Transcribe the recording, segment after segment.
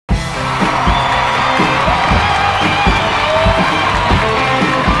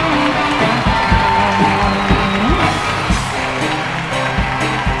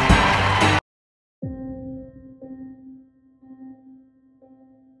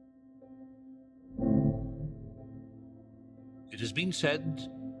has been said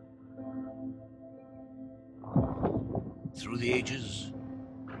through the ages,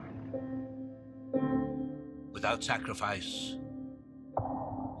 without sacrifice,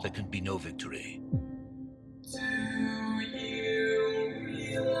 there can be no victory. Do you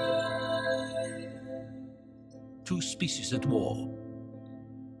realize Two species at war.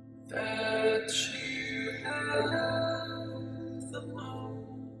 that you have the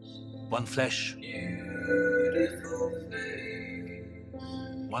most One flesh, beautiful face?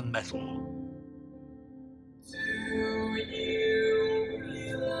 one metal. Do you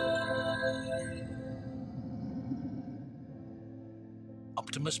realize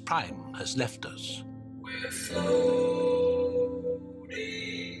Optimus Prime has left us. we're floating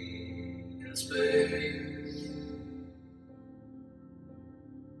in space?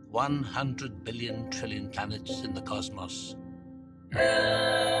 100 billion trillion planets in the cosmos. Everyone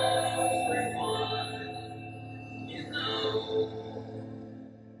you know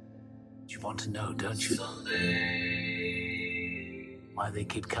You want to know, don't you? someday Why they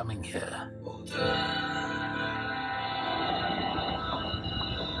keep coming here. will die.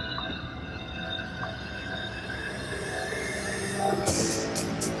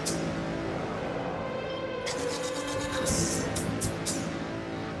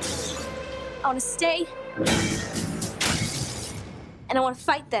 I want to stay, and I want to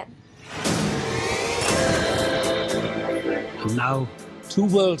fight them. And now, two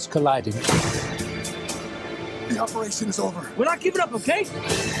worlds colliding. The operation is over. We're not giving up, okay?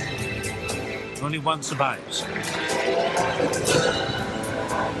 Only one survives.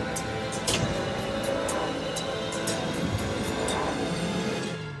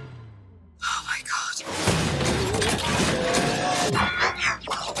 Oh my God.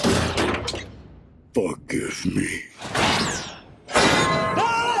 Forgive me.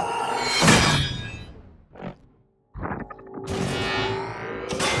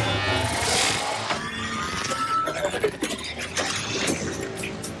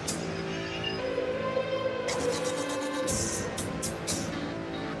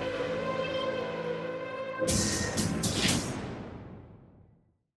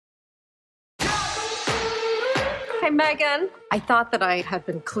 Hi, Megan. I thought that I had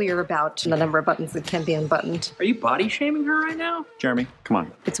been clear about the number of buttons that can be unbuttoned. Are you body shaming her right now? Jeremy, come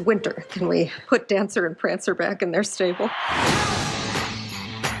on. It's winter. Can we put Dancer and Prancer back in their stable?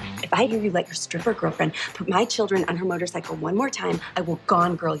 If I hear you let your stripper girlfriend put my children on her motorcycle one more time, I will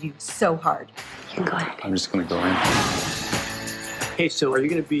Gone Girl you so hard. You can go ahead. I'm just gonna go in. Hey, so are you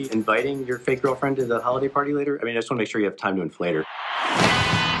going to be inviting your fake girlfriend to the holiday party later? I mean, I just want to make sure you have time to inflate her.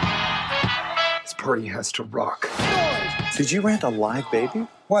 This party has to rock. Did you rent a live baby?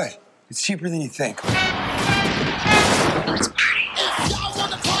 What? It's cheaper than you think. If y'all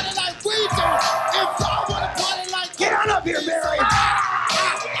wanna party like we do, if y'all wanna party like Get on up here, Mary!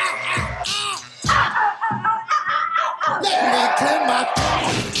 let me clear my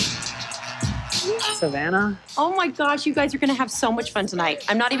Savannah? Oh my gosh, you guys are gonna have so much fun tonight.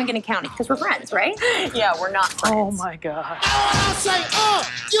 I'm not even gonna count it because we're friends, right? Yeah, we're not friends. Oh my God. I say,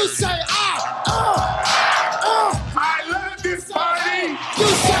 you say, I love this party! you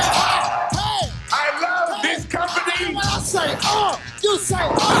say, hey. I love this company! When I say, you say,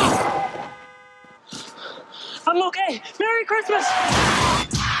 I'm okay. Merry Christmas.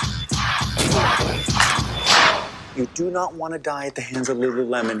 You do not want to die at the hands of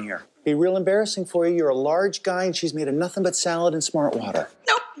Lululemon here. Be real embarrassing for you. You're a large guy and she's made of nothing but salad and smart water.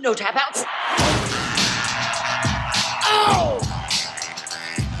 Nope, no tap outs. oh!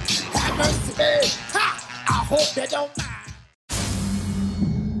 Have mercy. Ha! I hope they don't mind.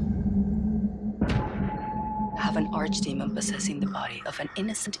 Have an archdemon possessing the body of an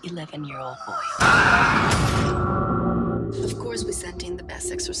innocent 11-year-old boy. Of course, we sent in the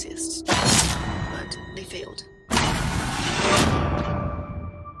best exorcists, but they failed.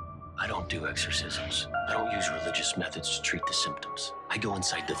 I don't do exorcisms. I don't use religious methods to treat the symptoms. I go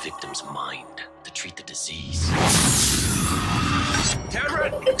inside the victim's mind to treat the disease.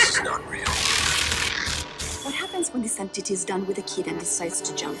 Cameron! This is not real. What happens when this entity is done with a kid and decides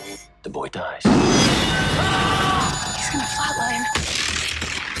to jump? The boy dies. He's gonna flatline.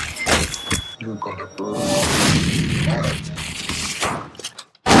 You're gonna burn.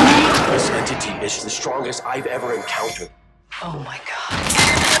 This entity is the strongest I've ever encountered. Oh my God.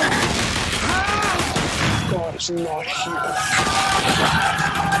 God's not here.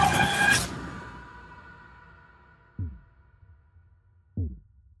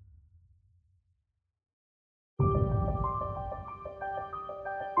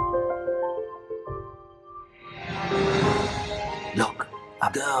 Look,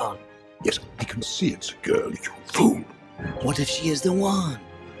 a girl. Yes, I can see it's a girl, you fool. What if she is the one?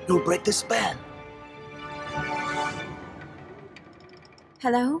 It'll break the spell.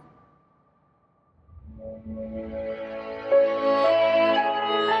 Hello?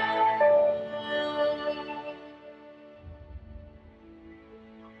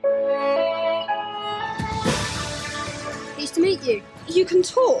 Nice to meet you. You can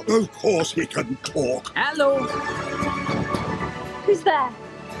talk. Of course he can talk. Hello. Who's there?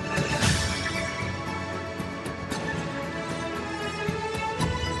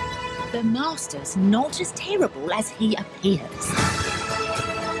 The Master's not as terrible as he appears.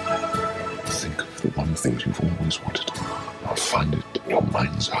 Think of the one thing you've always wanted. Now find it in your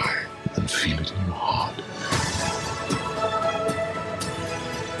mind's eye and feel it in your heart.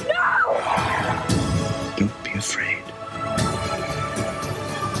 No! Don't be afraid.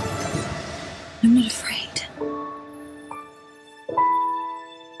 I'm not afraid.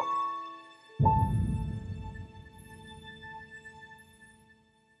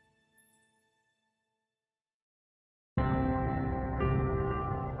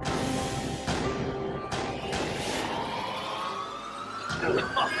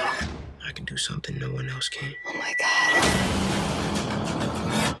 I can do something no one else can. Oh my God.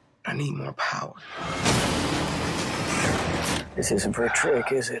 I need more power. This isn't for a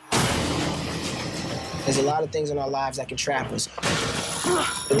trick, is it? There's a lot of things in our lives that can trap us.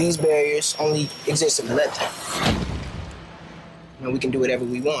 But these barriers only exist if we let them. You know, we can do whatever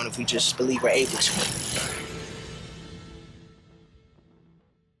we want if we just believe we're able to.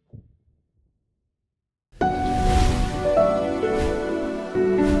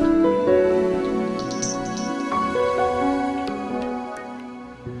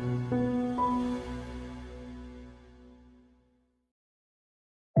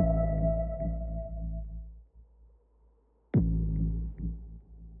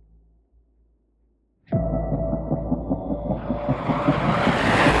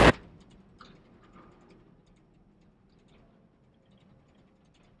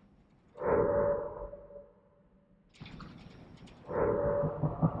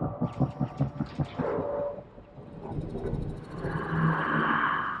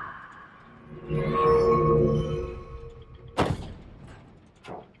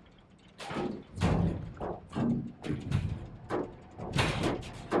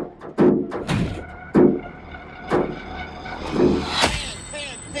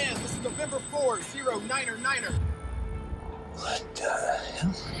 This is November 4-0-9er-9er. What the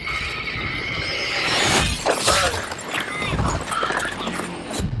hell?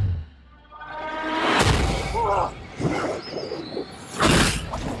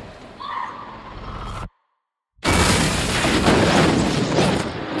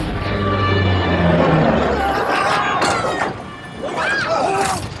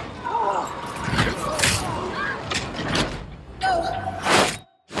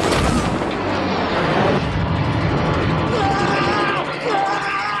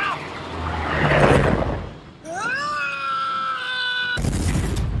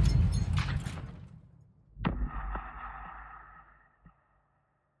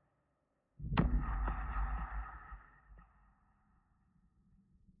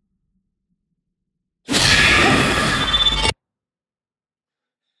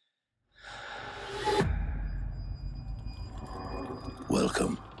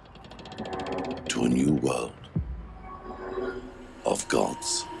 Welcome to a new world of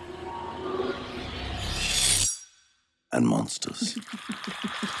gods and monsters.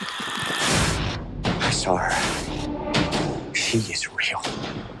 I saw her. She is real.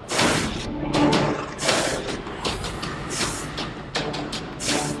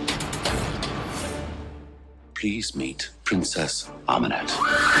 Please meet Princess Amunet.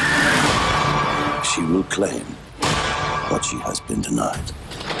 She will claim what she has been denied.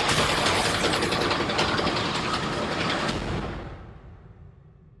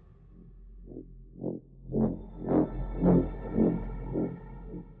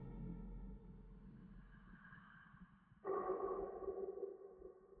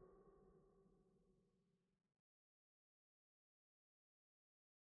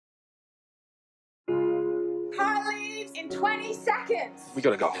 Car leaves in 20 seconds. We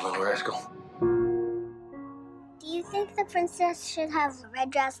gotta go, little rascal. Do you think the princess should have a red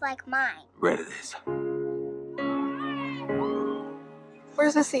dress like mine? Red it is.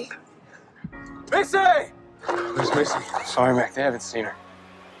 Where's Missy? Missy! Where's Missy? Sorry, Mac, they haven't seen her.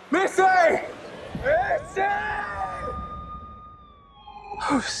 Missy! Missy!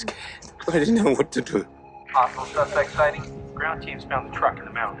 I was scared. I didn't know what to do. Possible suspect sighting. Ground teams found the truck in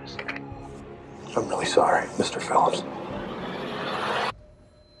the mountains. I'm really sorry, Mr. Phillips.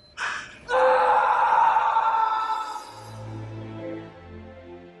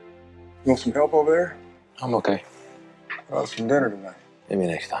 You want some help over there? I'm okay. I'll have some dinner tonight. Maybe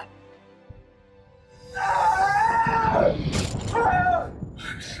next time. I'm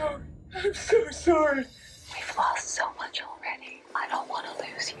so sorry. We've lost so much already. I don't want to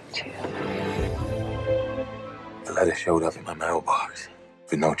lose you too. The letter showed up in my mailbox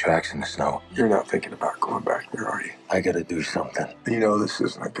with no tracks in the snow. You're not thinking about going back there, are you? I gotta do something. You know this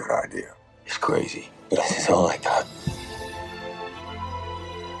isn't a good idea. It's crazy, but this is all I got.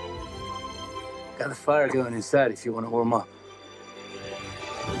 Got the fire going inside if you want to warm up.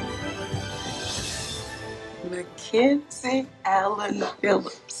 Mackenzie Allen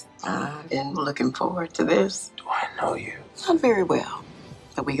Phillips. I've been looking forward to this. Do I know you? Not very well,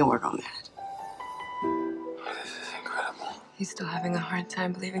 but we can work on that. This is incredible. He's still having a hard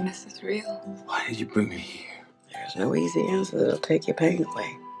time believing this is real. Why did you bring me here? There's no easy answer that'll take your pain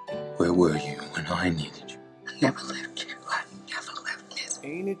away. Where were you when I needed you? I never left you. I never left this.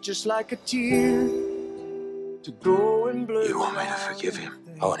 Ain't it just like a tear to go and blur? You want me to forgive him?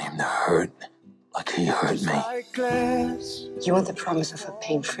 I want him to hurt like he hurt me. You want the promise of a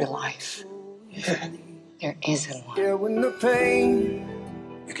pain-free life. There isn't one. Yeah, when the pain.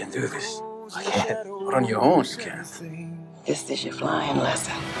 You can do this. I can't. Not on your own, you can't. This is your flying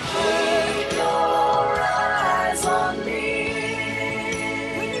lesson. Keep your eyes on me.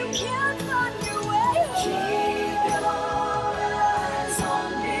 When you can't find your way. Keep your eyes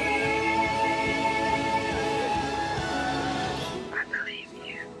on me. I believe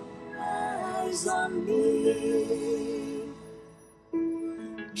you. Eyes on me.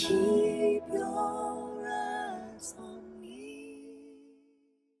 Keep your eyes on me.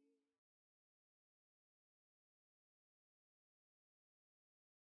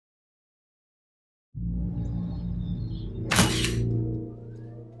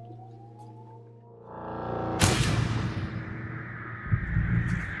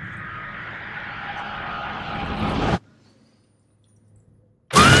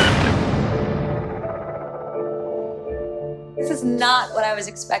 This is not what I was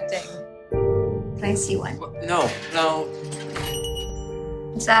expecting. Can I see one? No.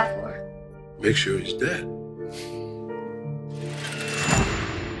 What's that for? Make sure he's dead.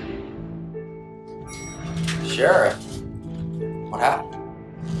 Sheriff. What happened?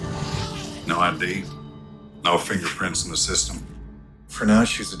 No ID. No fingerprints in the system. For now,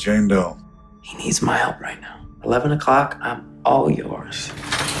 she's a Jane Doe. He needs my help right now. 11 o'clock, I'm all yours.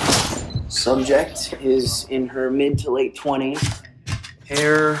 Subject is in her mid to late 20s.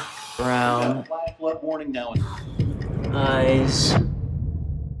 Hair brown. Flood warning now. Eyes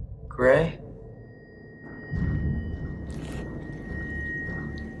gray.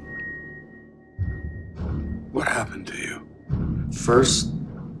 What happened to you? First,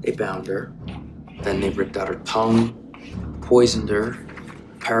 they bound her. Then they ripped out her tongue, poisoned her,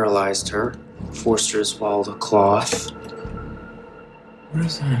 paralyzed her, forced her to swallow the cloth. What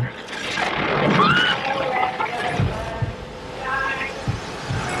is that?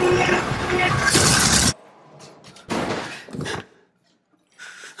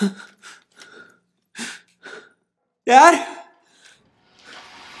 Dad?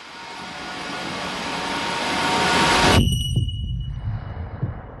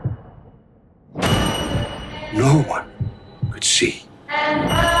 No one could see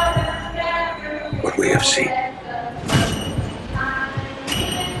what we have seen.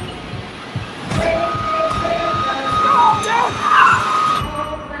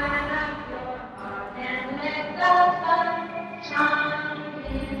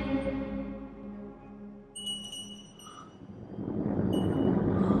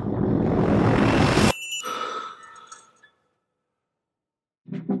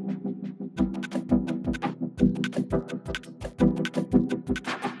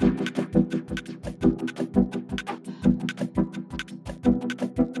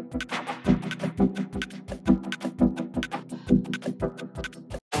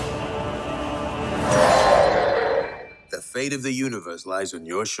 The fate of the universe lies on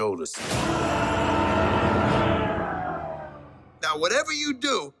your shoulders. Now, whatever you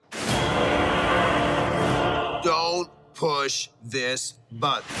do, don't push this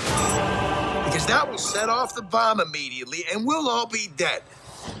button. Because that will set off the bomb immediately, and we'll all be dead.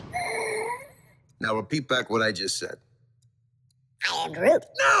 Now, repeat back what I just said. I am Groot.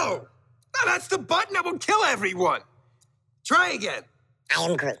 No! No, that's the button that will kill everyone. Try again. I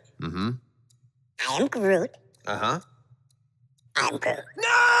am Groot. Mm-hmm. I am Groot. Uh-huh. I am Groot.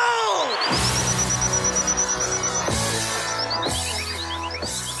 No!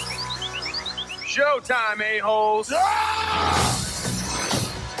 Showtime, a-holes!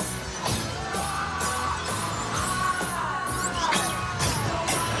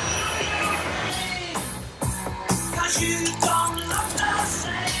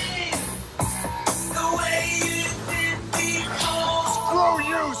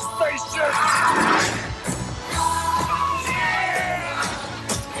 you, spaceship!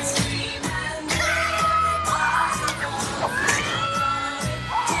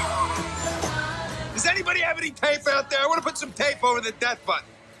 Does anybody have any tape out there? I want to put some tape over the death button.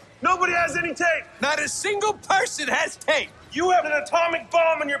 Nobody has any tape. Not a single person has tape. You have an atomic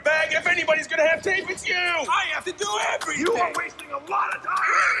bomb in your bag. If anybody's gonna have tape, it's you. I have to do everything. You are wasting a lot of time.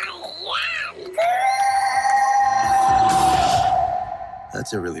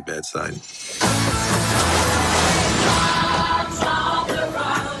 That's a really bad sign.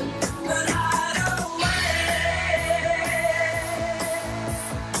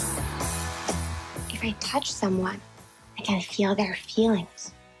 If I touch someone, I can feel their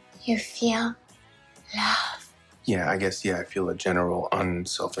feelings. You feel love. Yeah, I guess, I feel a general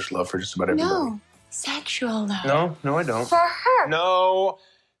unselfish love for just about everybody. No, sexual love. No, I don't. For her. No.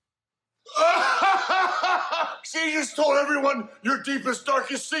 See, you just told everyone your deepest,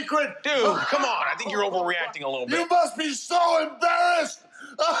 darkest secret. Dude, come on. I think you're overreacting a little bit. You must be so embarrassed.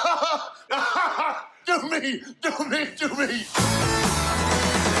 Do me.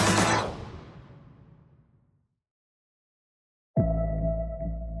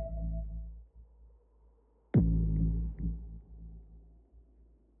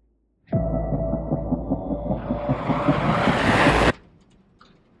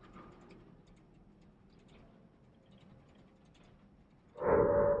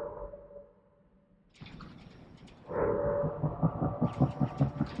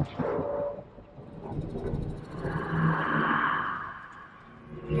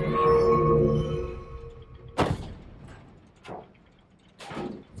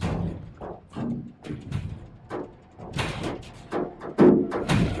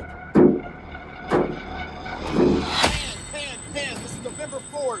 This is November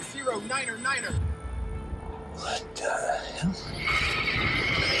 4-0-9er-9er. What the hell?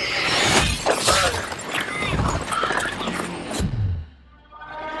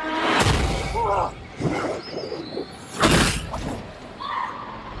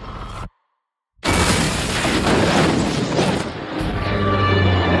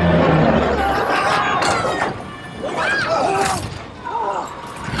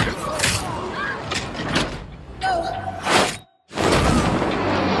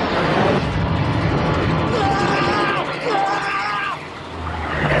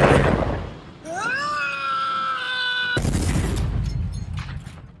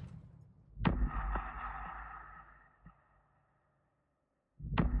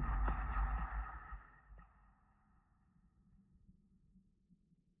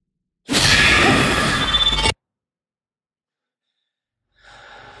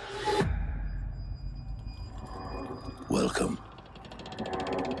 Welcome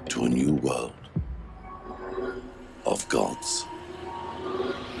to a new world of gods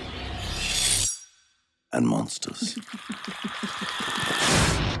and monsters.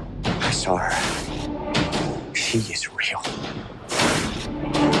 I saw her. She is real.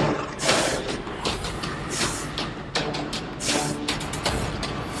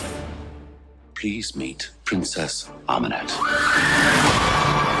 Please meet Princess Amenet.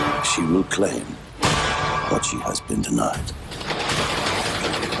 She will claim what she has been denied.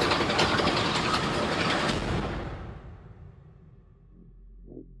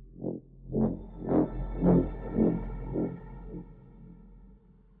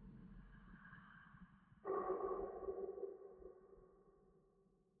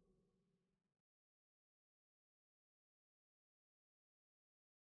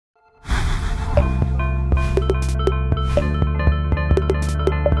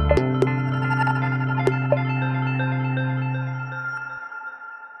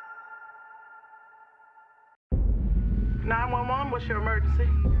 What's your emergency?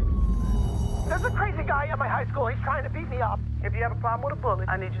 There's a crazy guy at my high school. He's trying to beat me up. If you have a problem with a bullet,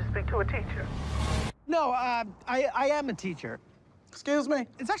 I need you to speak to a teacher. No, I am a teacher. Excuse me?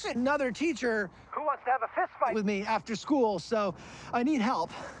 It's actually another teacher Who wants to have a fist fight with me after school, so I need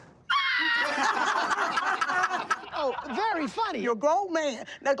help. Oh, very funny. You're a grown man.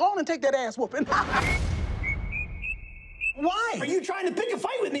 Now go on and take that ass whooping. Why? Are you trying to pick a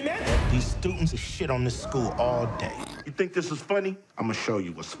fight with me, man? These students shit on this school all day. You think this is funny? I'm gonna show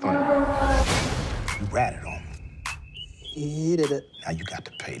you what's funny. You ratted on me. He did it. Now you got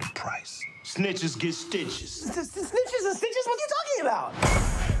to pay the price. Snitches get stitches. Snitches and stitches? What are you talking about?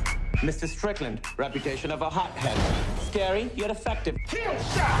 Mr. Strickland, reputation of a hothead. Scary, yet effective. Kill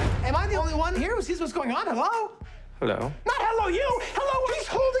shot! Am I the only one here who sees what's going on? Hello? Hello? Not hello, you! Hello, he's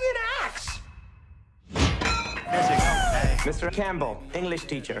holding an axe! Music, hey. Mr. Campbell, English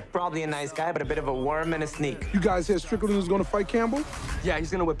teacher. Probably a nice guy, but a bit of a worm and a sneak. You guys said Strickland was gonna fight Campbell? Yeah,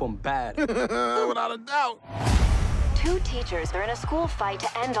 he's gonna whip him bad. Without a doubt. Two teachers are in a school fight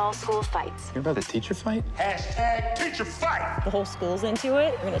to end all school fights. You're about the teacher fight? Hashtag teacher fight. The whole school's into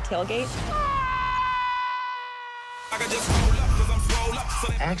it. We're gonna tailgate.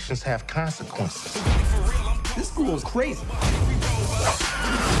 Actions have consequences. This school is crazy.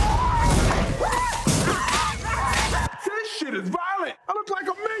 This shit is violent. I look like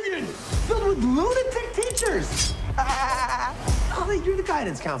a minion. Filled with lunatic teachers. Oh, you're the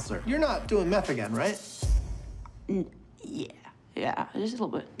guidance counselor. You're not doing meth again, right? Yeah, just a little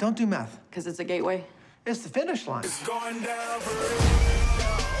bit. Don't do meth. Because it's a gateway. It's the finish line. It's going down for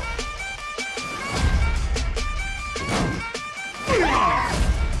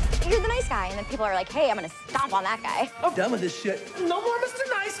You're the nice guy, and then people are like, hey, I'm gonna stomp on that guy. I'm done with this shit. No more Mr.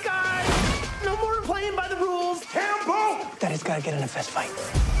 Nice Guy. No more playing by the rules. Campbell! Daddy's gotta get in a fist fight.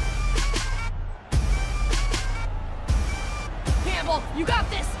 Campbell, you got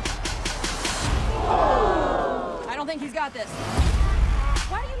this! I don't think he's got this.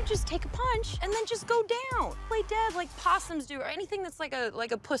 Why don't you just take a punch and then just go down? Play dead like possums do, or anything that's like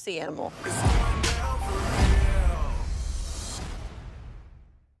a pussy animal.